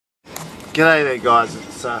G'day there guys,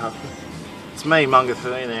 it's me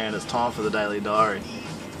Munga13 there, and it's time for the Daily Diary.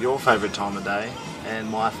 Your favourite time of day and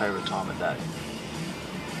my favourite time of day.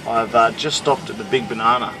 I've just stopped at the Big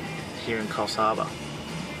Banana here in Coffs Harbour.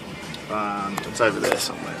 It's over there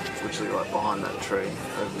somewhere, literally like behind that tree,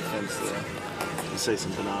 over the fence there. You can see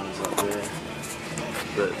some bananas up there.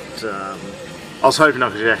 But I was hoping I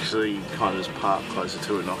could actually kind of just park closer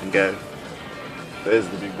to it and I can go, there's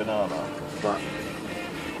the Big Banana. But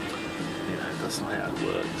that's not how it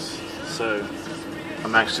works. So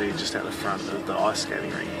I'm actually just out the front of the ice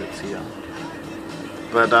skating rink that's here.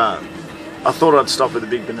 But I thought I'd stop at the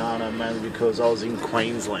Big Banana mainly because I was in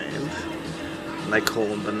Queensland and they call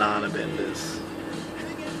them banana benders.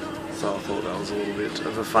 So I thought that was a little bit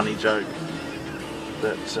of a funny joke.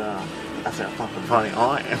 But that's how fucking funny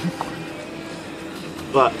I am.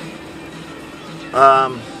 But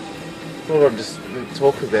thought I'd just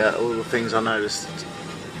talk about all the things I noticed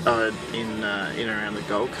in and around the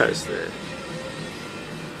Gold Coast there.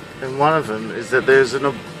 And one of them is that there's an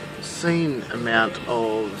obscene amount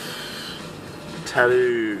of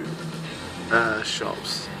tattoo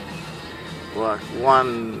shops. Like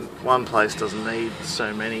one place doesn't need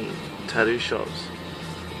so many tattoo shops.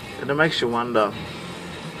 And it makes you wonder,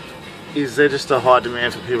 is there just a high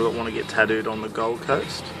demand for people that want to get tattooed on the Gold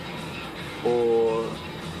Coast? Or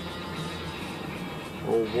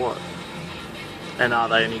what? And are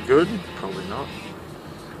they any good? Probably not.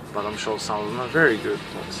 But I'm sure some of them are very good.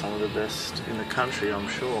 Like some of the best in the country, I'm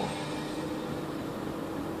sure.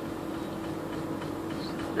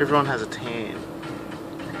 Everyone has a tan.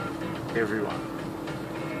 Everyone.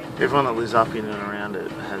 Everyone that lives up in and around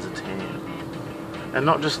it has a tan. And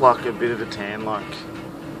not just like a bit of a tan, like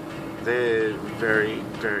they're very,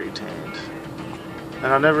 very tanned. And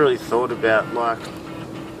I never really thought about, like,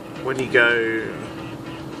 when you go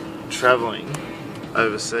travelling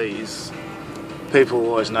overseas, people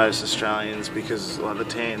always notice Australians because, like, the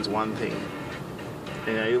tan's one thing.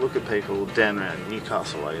 You know, you look at people down around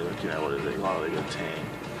Newcastle way, like, you know, what is it, like, they got tan.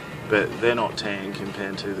 But they're not tan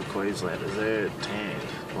compared to the Queenslanders, they're tanned.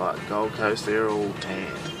 Like, Gold Coast, they're all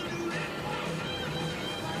tanned.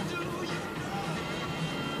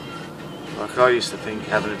 Like, I used to think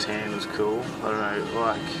having a tan was cool. I don't know,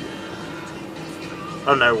 like, I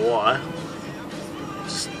don't know why.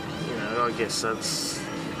 Just, you know, I guess that's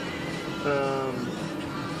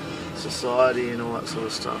society and all that sort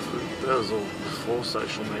of stuff. That was all before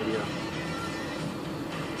social media.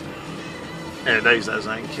 And these days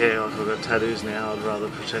I don't care. Like, I've got tattoos now. I'd rather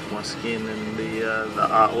protect my skin and the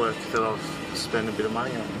artwork that I've spent a bit of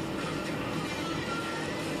money on.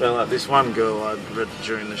 But like this one girl I'd read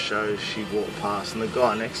during the show, she walked past, and the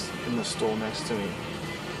guy in the store next to me,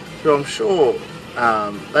 who I'm sure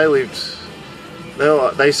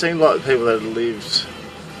they seemed like people that had lived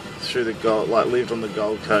through lived on the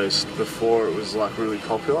Gold Coast before it was like really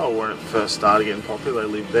popular, or when it first started getting popular. They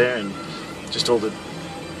lived there, and just all the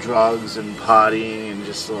drugs and partying and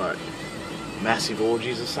just like massive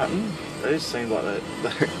orgies or something. They just seemed like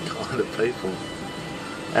that kind of people.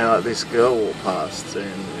 And like this girl walked past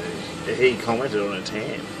and he commented on a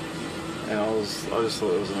tan, and I just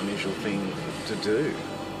thought it was an unusual thing to do.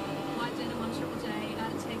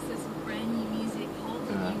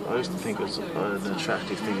 I used to think it was an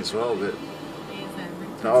attractive thing as well, but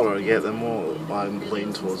the older I get, the more I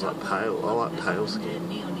lean towards like pale. I like pale skin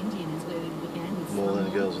more than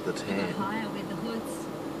girls with a tan.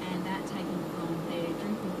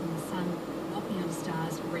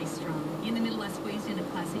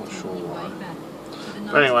 Not sure why.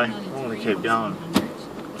 But anyway, I'm going to keep going.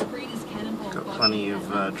 Got plenty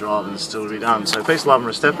of driving still to be done. So peace, love and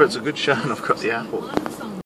respect. It's a good show, and I've got the apple.